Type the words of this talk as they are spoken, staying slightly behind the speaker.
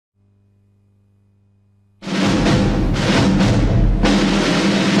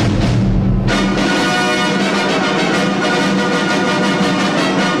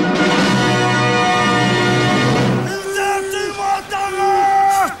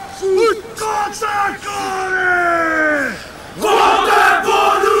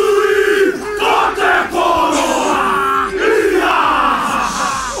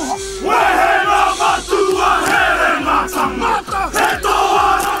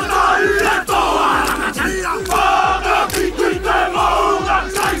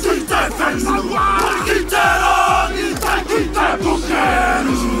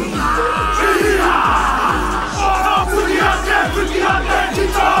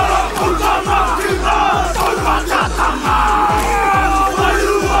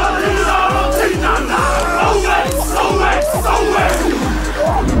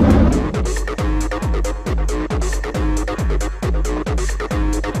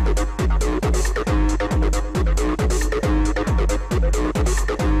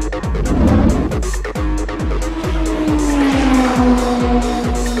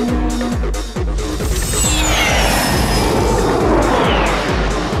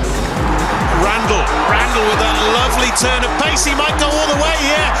turn of pace, he might go all the way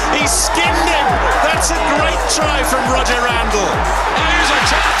here. He skinned him. That's a great try from Roger Randle. Here's a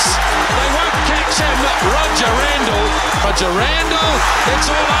chance. They won't catch him. Roger Randle. Roger Randle. It's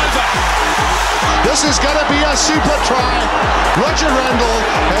all over. This is going to be a super try. Roger Randle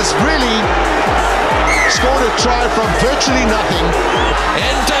has really scored a try from virtually nothing.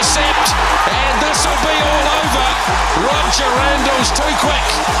 Intercept. And this will be all over. Roger Randle's too quick.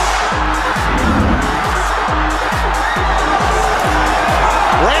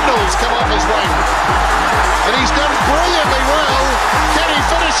 Randle's come off his wing, and he's done brilliantly well. Can he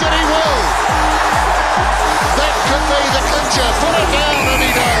finish it? He will. That could be the clincher. Put it down, and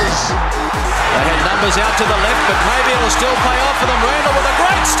he does. They had numbers out to the left, but maybe it'll still pay off for them. Randle with a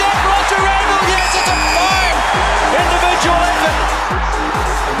great step. Roger Randle, yes, it's a fine individual effort.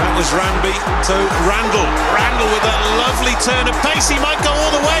 And that was Rugby to Randle. Randle with a lovely turn of pace. He might go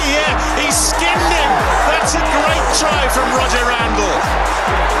all the way here. He skinned him. That's a great try from Roger Randle.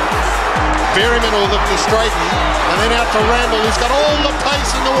 Berryman will look to straighten, and then out to Randle, who's got all the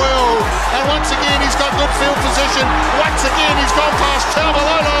pace in the world. And once again, he's got good field position. Once again, he's gone past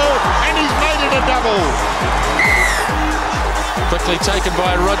Tamalolo, and he's made it a double. Quickly taken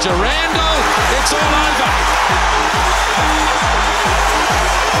by Roger Randle. It's all over.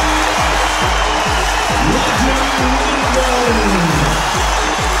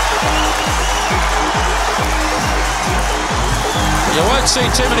 You won't see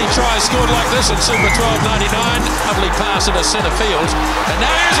too many tries scored like this in Super 12.99. Lovely pass into centre field. And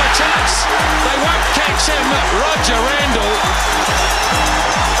now here's a chance. They won't catch him. Roger Randle.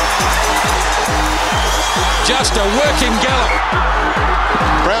 Just a working gallop.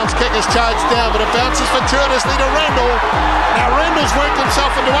 Brown's kick is charged down, but it bounces fortuitously to Randle. Now Randle's worked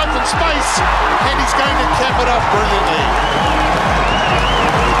himself into open space, and he's going to cap it off brilliantly.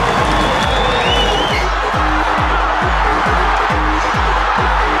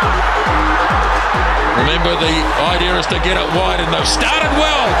 Remember, the idea is to get it wide, and they've started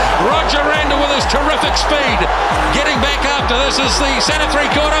well. Roger Randle with his terrific speed. Getting back after this is the centre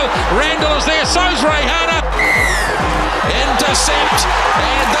three-quarter. Randle is there, so's Rayhana. Intercept,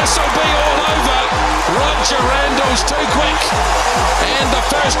 and this will be all over. Roger Randle's too quick. And the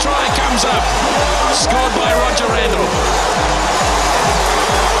first try comes up. Scored by Roger Randle.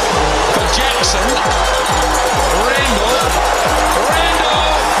 For Jackson. Randle.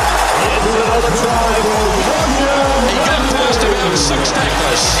 He got past about 6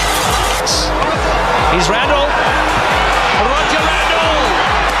 tacklers. Here's Randle. Roger Randle.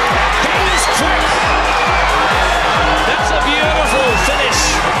 He is quick. That's a beautiful finish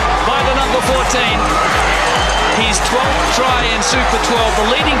by the number 14. His 12th try in Super 12, the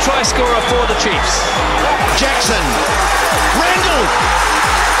leading try scorer for the Chiefs. Jackson. Randle.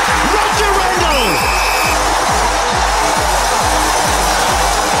 Roger Randle.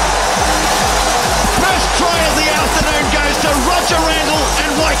 Try of the afternoon goes to Roger Randle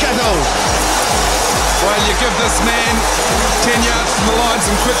and Waikato. Well, you give this man 10 yards from the line,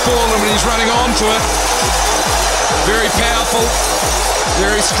 some quick ball, and when he's running onto it, very powerful,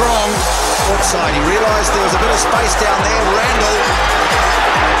 very strong. Outside, he realised there was a bit of space down there. Randle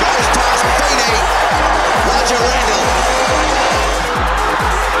goes past Beanie. Roger Randle.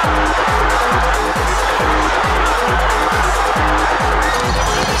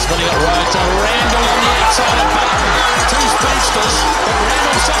 Spinning it right to Randle on the outside of Barton. Two speedsters, but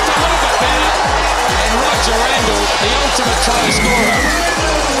Randle's just a little bit better. And Roger Randle, the ultimate try scorer,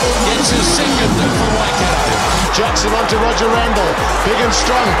 gets his second for Waikato. Jackson onto Roger Randle. Big and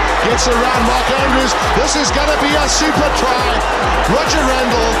strong. Gets around Mark Andrews. This is going to be a super try. Roger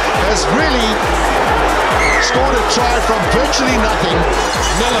Randle has really scored a try from virtually nothing.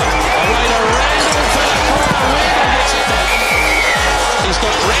 Miller, away to Randle for the corner. Randle gets it back. He's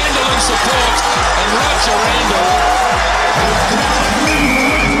got Randle in support, and Roger Randle.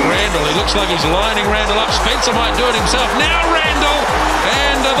 Randle, he looks like he's lining Randle up. Spencer might do it himself. Now Randle,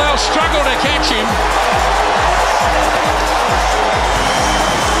 and they'll struggle to catch him.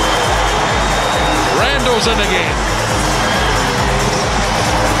 Randle's in again.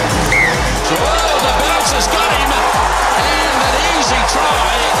 Oh, the bounce has got him, and an easy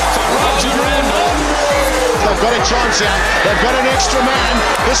try for Roger Randle. They've got a chance here. They've got an extra man.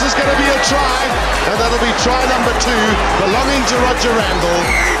 This is going to be a try, and that'll be try number 2, belonging to Roger Randle.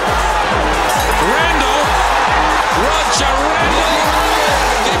 Roger Randle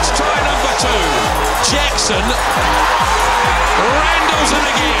gets try number 2. Jackson. Randle's in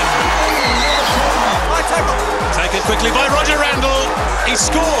again. Taken quickly by Roger Randle. He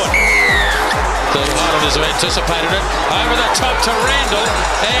scored. The Highlanders have anticipated it. Over the top to Randle.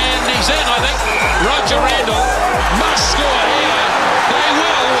 And he's in, I think. Roger Randle must score here. They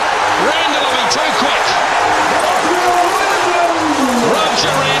will. Randle will be too quick.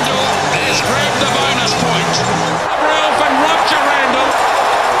 Roger Randle has grabbed the bonus point. Ralph and Roger Randle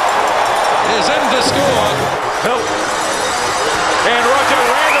is in to score. Hill. And Roger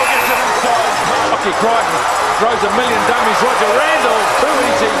Randle gets it inside. Hockey Crichton throws a million dummies. Roger Randle, too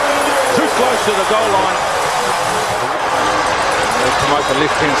easy, too close to the goal line. They'll promote the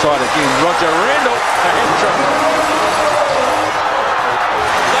left-hand side again. Roger Randle, a hat-trick.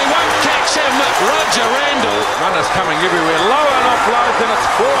 They won't catch him, Roger Randle. Runners coming everywhere. Low and offload, and it's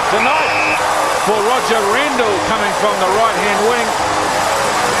 4 tonight for Roger Randle coming from the right-hand wing.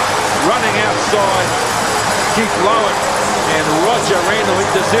 Running outside, Keith Lowen. And Roger Randle, he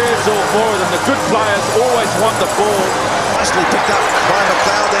deserves all more than the good players always want the ball. Nicely picked up by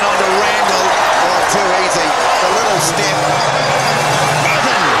McLeod, then on to Randle. Oh, too easy. The little step.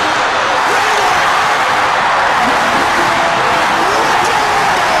 Martin.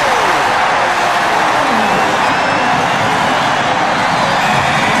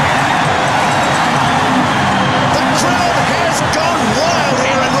 The crowd has gone wild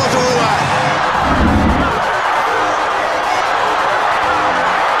here in Rotorua.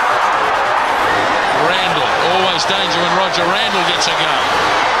 Randle, always danger when Roger Randle gets a go.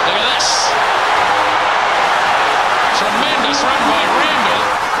 Look at this. Tremendous run by Randle.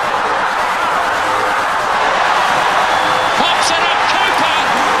 Pops it up, Cooper.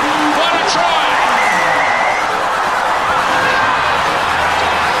 What a try.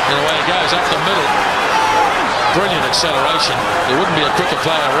 And away it goes up the middle. Brilliant acceleration. There wouldn't be a quicker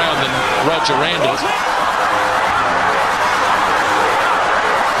player around than Roger Randle.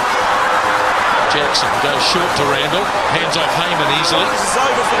 Jackson goes short to Randle, hands off Heyman easily.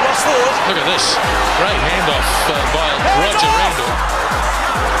 Look at this, great handoff by Roger Randle.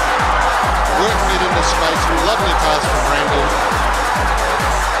 Working it into space, lovely pass from Randle.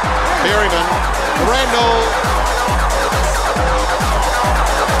 Berryman, Randle.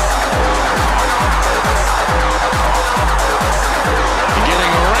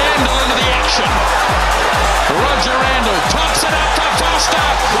 Getting Randle into the action. Roger Randle pops it up to Foster,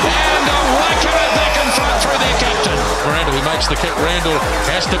 and a whack of it they can front through their captain. Randle, he makes the kick. Randle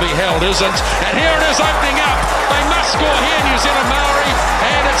has to be held, isn't? And here it is opening up. They must score here, New Zealand Māori,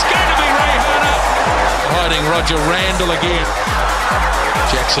 and it's going to be Ray Hunter. Hiding Roger Randle again.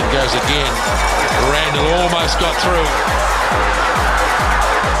 Jackson goes again. Randle almost got through.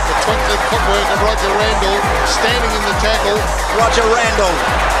 The twinkling footwork of Roger Randle, standing in the tackle. Roger Randle.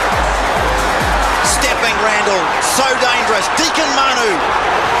 Stepping Randle. So dangerous. Deacon Manu.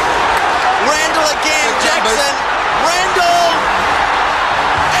 Randle again. Jackson. Randle.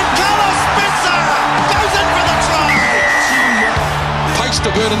 And Carlos Spencer goes in for the try. Pace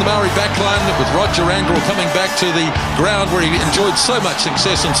to burn in the Māori backline with Roger Randle coming back to the ground where he enjoyed so much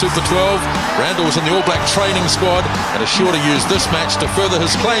success in Super 12. Randle was in the All Black training squad and is sure to use this match to further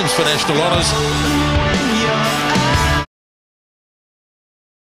his claims for national honours.